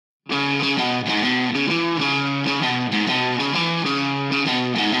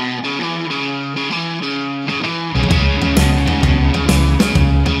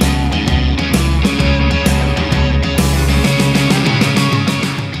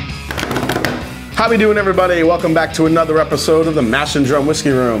How we doing, everybody? Welcome back to another episode of the Mash and Drum Whiskey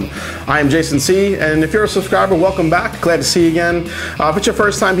Room. I am Jason C, and if you're a subscriber, welcome back. Glad to see you again. If it's your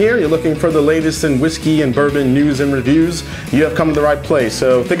first time here, you're looking for the latest in whiskey and bourbon news and reviews, you have come to the right place.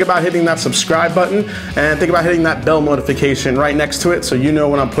 So think about hitting that subscribe button and think about hitting that bell notification right next to it so you know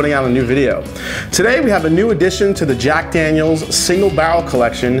when I'm putting out a new video. Today we have a new addition to the Jack Daniel's Single Barrel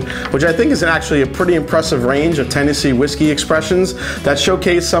Collection, which I think is actually a pretty impressive range of Tennessee whiskey expressions that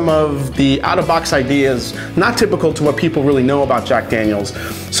showcase some of the out-of-box ideas not typical to what people really know about Jack Daniel's.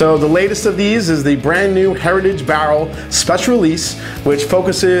 So the latest of these is the brand new Heritage Barrel Special Release, which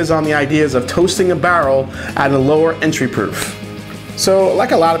focuses on the ideas of toasting a barrel at a lower entry proof. So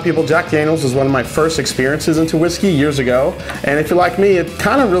like a lot of people, Jack Daniel's was one of my first experiences into whiskey years ago, and if you're like me, it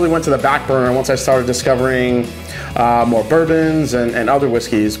kind of really went to the back burner once I started discovering more bourbons and other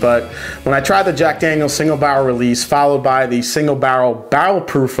whiskeys. But when I tried the Jack Daniel's Single Barrel release followed by the Single Barrel Barrel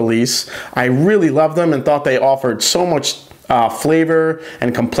Proof release, I really loved them and thought they offered so much flavor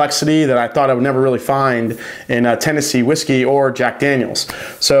and complexity that I thought I would never really find in Tennessee whiskey or Jack Daniel's.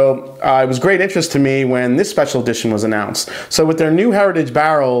 So it was great interest to me when this special edition was announced. So with their new Heritage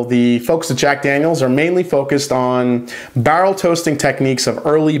Barrel, the folks at Jack Daniel's are mainly focused on barrel toasting techniques of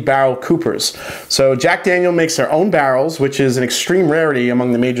early barrel coopers. So Jack Daniel makes their own barrels, which is an extreme rarity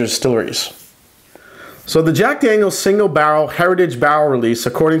among the major distilleries. So the Jack Daniel's Single Barrel Heritage Barrel release,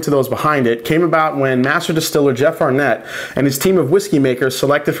 according to those behind it, came about when master distiller Jeff Arnett and his team of whiskey makers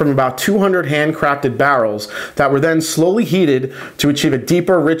selected from about 200 handcrafted barrels that were then slowly heated to achieve a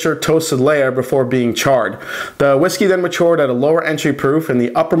deeper, richer, toasted layer before being charred. The whiskey then matured at a lower entry proof in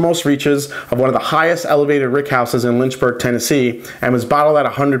the uppermost reaches of one of the highest elevated rick houses in Lynchburg, Tennessee, and was bottled at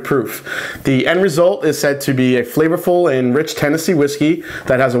 100 proof. The end result is said to be a flavorful and rich Tennessee whiskey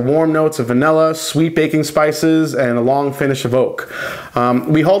that has a warm notes of vanilla, sweet baking spices, and a long finish of oak.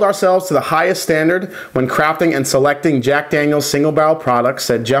 We hold ourselves to the highest standard when crafting and selecting Jack Daniel's single barrel products,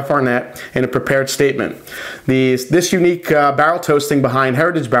 said Jeff Arnett in a prepared statement. This unique barrel toasting behind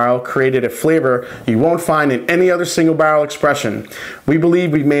Heritage Barrel created a flavor you won't find in any other single barrel expression. We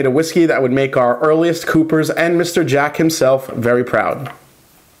believe we've made a whiskey that would make our earliest coopers and Mr. Jack himself very proud.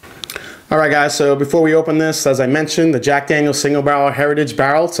 Alright guys, so before we open this, as I mentioned, the Jack Daniel's Single Barrel Heritage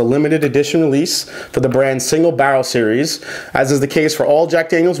Barrel, it's a limited edition release for the brand's Single Barrel series. As is the case for all Jack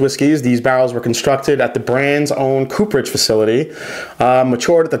Daniel's whiskeys, these barrels were constructed at the brand's own cooperage facility,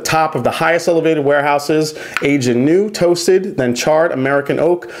 matured at the top of the highest elevated warehouses, aged in new, toasted, then charred American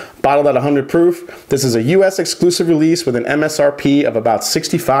oak, bottled at 100 proof. This is a US exclusive release with an MSRP of about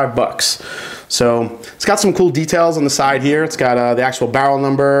 65 bucks. So it's got some cool details on the side here. It's got the actual barrel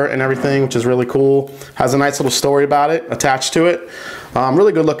number and everything, which is really cool. Has a nice little story about it attached to it.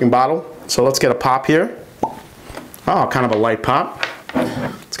 Really good looking bottle. So let's get a pop here. Oh, kind of a light pop.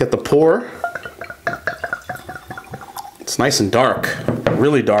 Let's get the pour. It's nice and dark,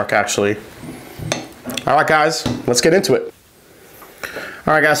 really dark actually. All right guys, let's get into it.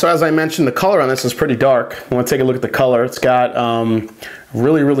 Alright guys, so as I mentioned, the color on this is pretty dark. I want to take a look at the color. It's got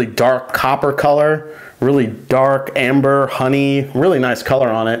really dark copper color, really dark amber, honey, really nice color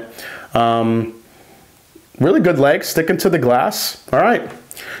on it. Really good legs sticking to the glass. Alright,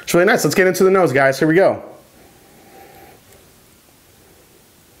 it's really nice. Let's get into the nose, guys. Here we go.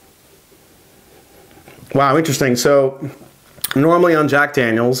 Wow, interesting. So normally on Jack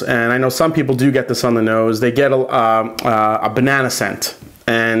Daniel's, and I know some people do get this on the nose, they get a banana scent.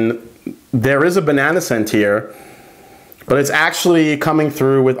 And there is a banana scent here, but it's actually coming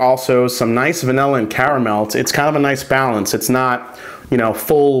through with also some nice vanilla and caramel. It's kind of a nice balance. It's not, you know,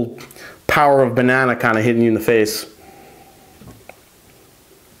 full power of banana kind of hitting you in the face.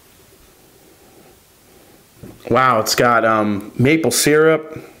 Wow, it's got maple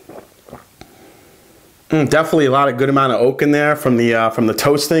syrup. Definitely a lot of good amount of oak in there from the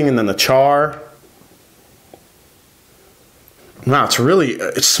toasting and then the char. Wow,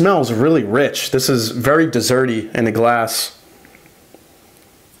 it smells really rich. This is very desserty in the glass.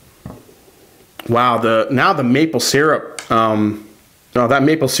 Wow, now the maple syrup, that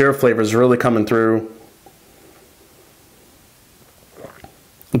maple syrup flavor is really coming through.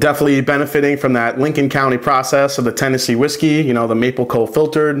 Definitely benefiting from that Lincoln County process of the Tennessee whiskey, you know, the maple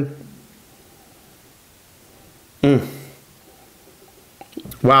co-filtered.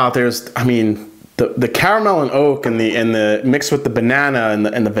 Wow, the caramel and oak and the mixed with the banana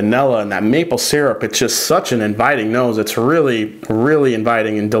and the vanilla and that maple syrup, it's just such an inviting nose. It's really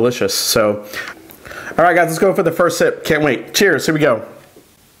inviting and delicious. So, all right guys, let's go for the first sip. Can't wait. Cheers. Here we go.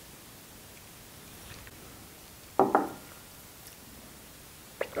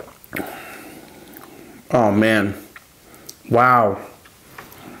 Oh man. Wow.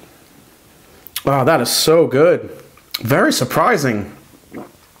 Oh, that is so good. Very surprising.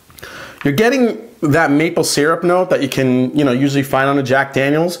 You're getting that maple syrup note that you can, usually find on a Jack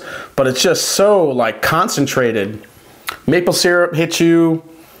Daniels, but it's just so like concentrated. Maple syrup hits you.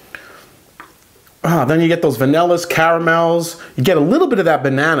 Then you get those vanillas, caramels. You get a little bit of that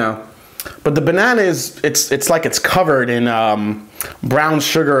banana, but the banana is it's like it's covered in brown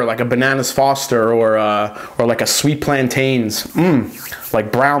sugar, like a Bananas Foster or like a sweet plantains.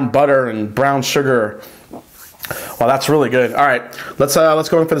 Like brown butter and brown sugar. Well, that's really good. All right, let's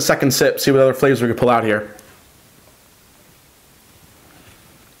go in for the second sip. See what other flavors we can pull out here.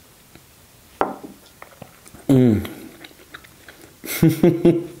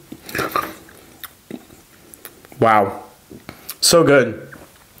 Wow, so good.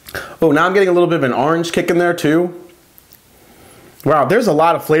 Oh, now I'm getting a little bit of an orange kick in there too. Wow, there's a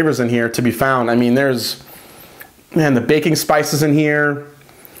lot of flavors in here to be found. I mean, there's, man, the baking spices in here,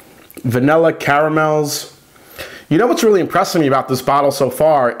 vanilla, caramels. You know what's really impressing me about this bottle so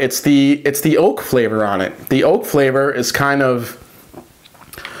far? It's the oak flavor on it. The oak flavor is kind of,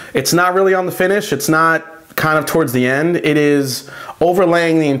 it's not really on the finish. It's not kind of towards the end. It is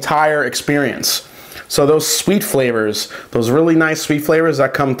overlaying the entire experience. So those sweet flavors, those really nice sweet flavors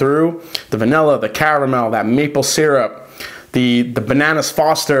that come through, the vanilla, the caramel, that maple syrup, the Bananas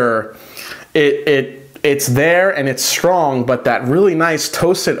Foster, it's there and it's strong, but that really nice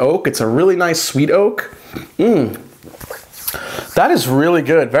toasted oak, it's a really nice sweet oak. That is really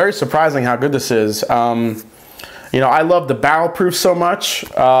good. Very surprising how good this is. I love the barrel proof so much,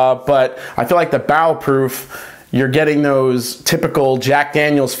 but I feel like the barrel proof, you're getting those typical Jack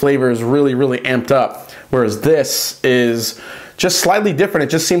Daniels flavors really, really amped up. Whereas this is just slightly different. It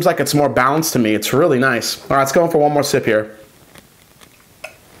just seems like it's more balanced to me. It's really nice. All right, let's go in for one more sip here.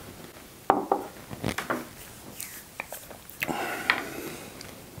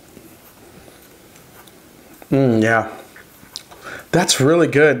 Yeah, that's really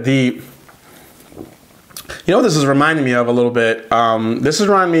good. You know what this is reminding me of a little bit? This is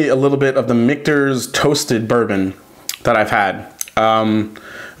reminding me a little bit of the Michter's Toasted Bourbon that I've had.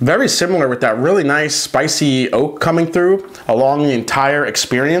 Very similar with that really nice spicy oak coming through along the entire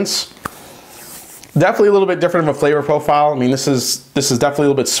experience. Definitely a little bit different of a flavor profile. I mean, this is definitely a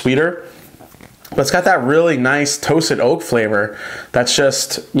little bit sweeter. But it's got that really nice toasted oak flavor that's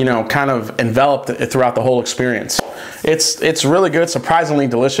just, kind of enveloped throughout the whole experience. It's really good, surprisingly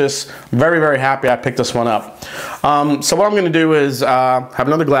delicious. Very, very happy I picked this one up. So what I'm going to do is have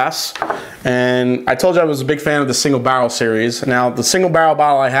another glass. And I told you I was a big fan of the single barrel series. Now, the single barrel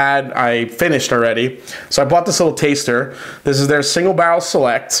bottle I finished already. So I bought this little taster. This is their single barrel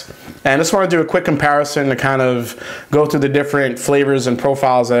select. And I just want to do a quick comparison to kind of go through the different flavors and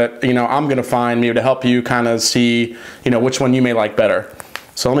profiles that, I'm going to find maybe to help you kind of see, which one you may like better.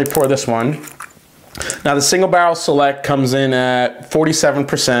 So let me pour this one. Now, the single barrel select comes in at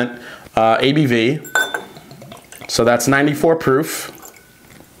 47% ABV. So that's 94 proof.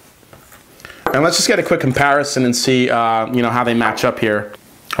 And let's just get a quick comparison and see, how they match up here.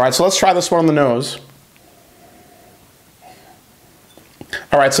 All right, so let's try this one on the nose.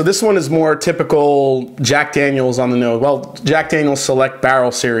 All right, so this one is more typical Jack Daniels on the nose. Well, Jack Daniels Select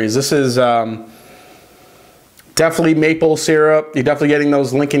Barrel Series. This is definitely maple syrup. You're definitely getting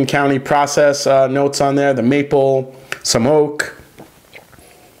those Lincoln County process notes on there. The maple, some oak.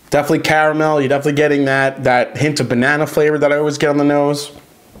 Definitely caramel. You're definitely getting that hint of banana flavor that I always get on the nose.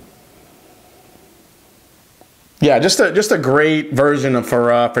 Yeah, just a great version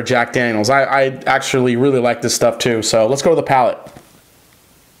for Jack Daniels. I actually really like this stuff too. So let's go to the palate.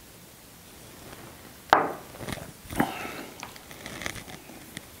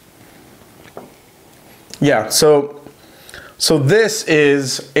 Yeah, so this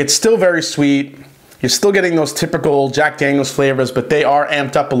is, it's still very sweet. You're still getting those typical Jack Daniels flavors, but they are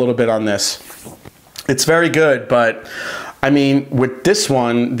amped up a little bit on this. It's very good, but I mean, with this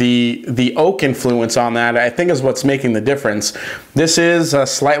one, the oak influence on that, I think is what's making the difference. This is a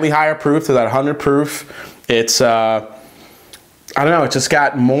slightly higher proof to that 100 proof. It's, I don't know, it just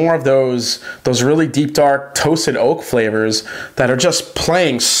got more of those really deep, dark, toasted oak flavors that are just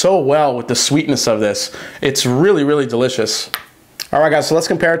playing so well with the sweetness of this. It's really, really delicious. All right, guys, so let's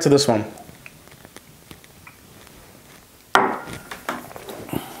compare it to this one.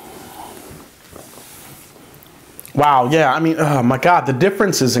 Wow, yeah, I mean, oh my God, the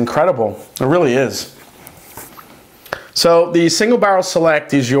difference is incredible. It really is. So the single barrel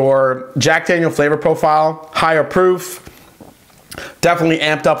select is your Jack Daniel flavor profile, higher proof, definitely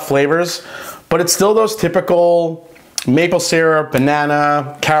amped up flavors, but it's still those typical maple syrup,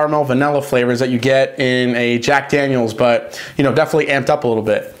 banana, caramel, vanilla flavors that you get in a Jack Daniel's, but definitely amped up a little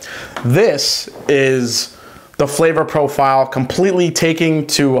bit. This is the flavor profile completely taking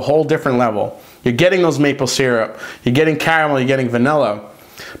to a whole different level. You're getting those maple syrup, you're getting caramel, you're getting vanilla,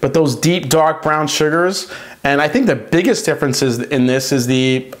 but those deep dark brown sugars. And I think the biggest difference in this is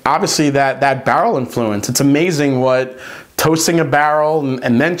obviously that barrel influence. It's amazing what toasting a barrel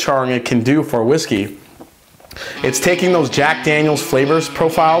and then charring it can do for whiskey. It's taking those Jack Daniel's flavors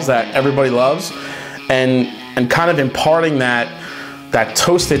profiles that everybody loves and kind of imparting that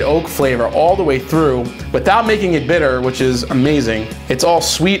toasted oak flavor all the way through without making it bitter, which is amazing. It's all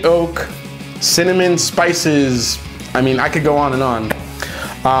sweet oak, cinnamon, spices. I mean, I could go on and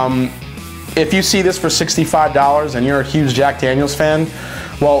on. If you see this for $65 and you're a huge Jack Daniel's fan,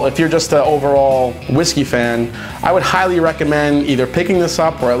 well, if you're just an overall whiskey fan, I would highly recommend either picking this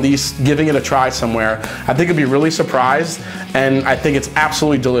up or at least giving it a try somewhere. I think you'll be really surprised, and I think it's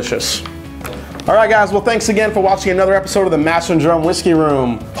absolutely delicious. All right, guys, well, thanks again for watching another episode of the Master and Drum Whiskey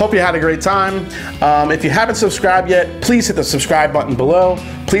Room. Hope you had a great time. If you haven't subscribed yet, please hit the subscribe button below.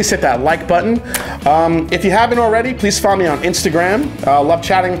 Please hit that like button. If you haven't already, please follow me on Instagram. Love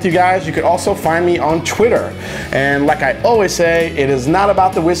chatting with you guys. You could also find me on Twitter. And like I always say, it is not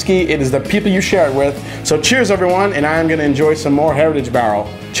about the whiskey, it is the people you share it with. So cheers, everyone, and I am going to enjoy some more Heritage Barrel.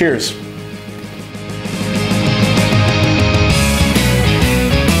 Cheers.